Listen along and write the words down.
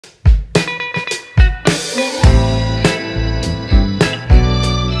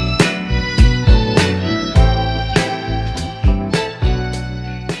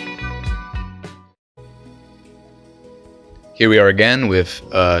Here we are again with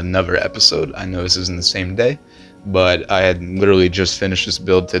another episode. I know this isn't the same day, but I had literally just finished this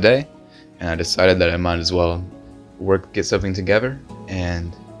build today, and I decided that I might as well get something together,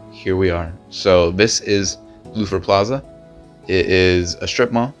 and here we are. So this is Plaza. It is a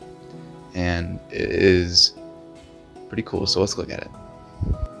strip mall, and it is pretty cool, so let's look at it.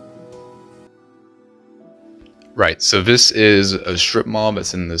 Right, so this is a strip mall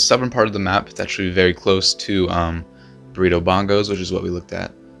that's in the southern part of the map. It's actually very close to Burrito Bongos, which is what we looked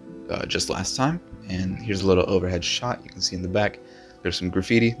at just last time. And here's a little overhead shot. You can see in the back there's some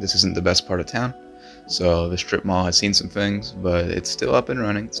graffiti. This isn't the best part of town, so the strip mall has seen some things, but it's still up and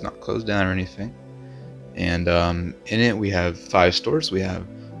running. It's not closed down or anything. And in it we have 5 stores. We have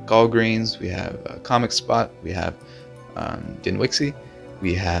Gallgreens, we have Comic Spot, we have Dinwixie,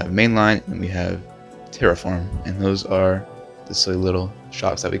 we have Mainline, and we have Terraform. And those are the silly little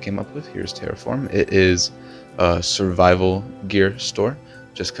shops that we came up with. Here's Terraform. It is a survival gear store,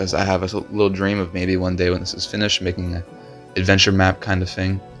 just because I have a little dream of maybe one day when this is finished making an adventure map kind of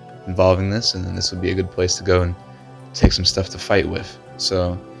thing involving this, and then this would be a good place to go and take some stuff to fight with.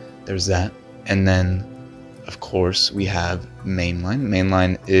 So there's that. And then of course we have Mainline.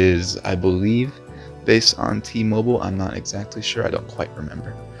 Mainline is, I believe, based on T-Mobile. I'm not exactly sure, I don't quite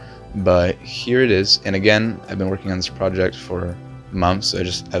remember, but here it is. And again, I've been working on this project for months, so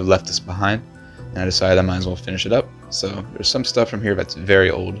I've left this behind, and I decided I might as well finish it up. So there's some stuff from here that's very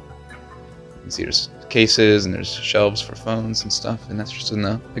old. You can see there's cases and there's shelves for phones and stuff, and that's just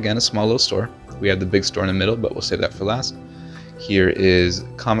again a small little store. We have the big store in the middle, but we'll save that for last. Here is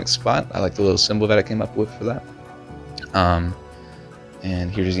Comic Spot. I like the little symbol that I came up with for that.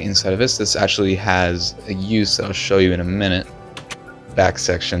 And here's the inside of this. This actually has a use that I'll show you in a minute. Back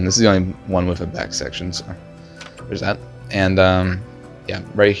section. This is the only one with a back section, so there's that. And yeah,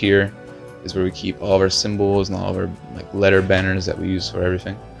 right here is where we keep all of our symbols and all of our letter banners that we use for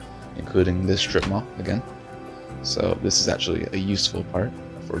everything, including this strip mall again. So this is actually a useful part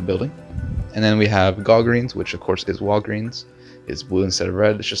for building. And then we have Gallgreens, which of course is Walgreens. It's blue instead of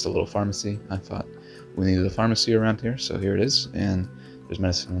red. It's just a little pharmacy. I thought we needed a pharmacy around here, so here it is. And there's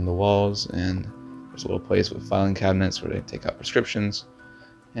medicine on the walls, and there's a little place with filing cabinets where they take out prescriptions.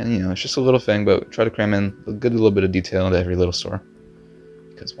 And you know, it's just a little thing, but try to cram in a good little bit of detail into every little store,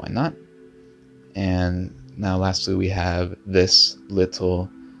 because why not? And now lastly we have this little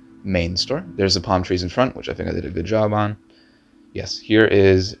main store. There's the palm trees in front, which I think I did a good job on. Yes, here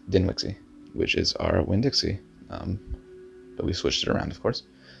is Dinwixie, which is our Winn-Dixie, but we switched it around, of course.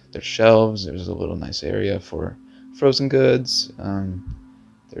 There's shelves, there's a little nice area for frozen goods,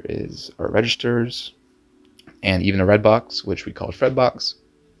 there is our registers, and even a red box, which we call Fred Box,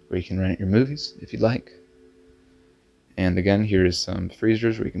 where you can rent your movies if you'd like. And again, here's some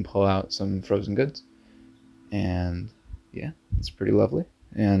freezers where you can pull out some frozen goods. And yeah, it's pretty lovely.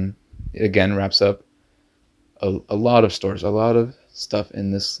 And it again wraps up a lot of stores, a lot of stuff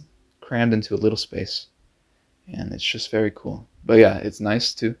in this crammed into a little space. And it's just very cool. But yeah, it's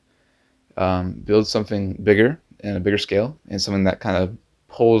nice to build something bigger and a bigger scale, and something that kind of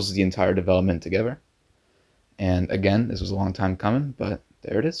pulls the entire development together. And again, this was a long time coming, but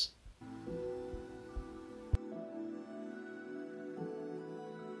there it is.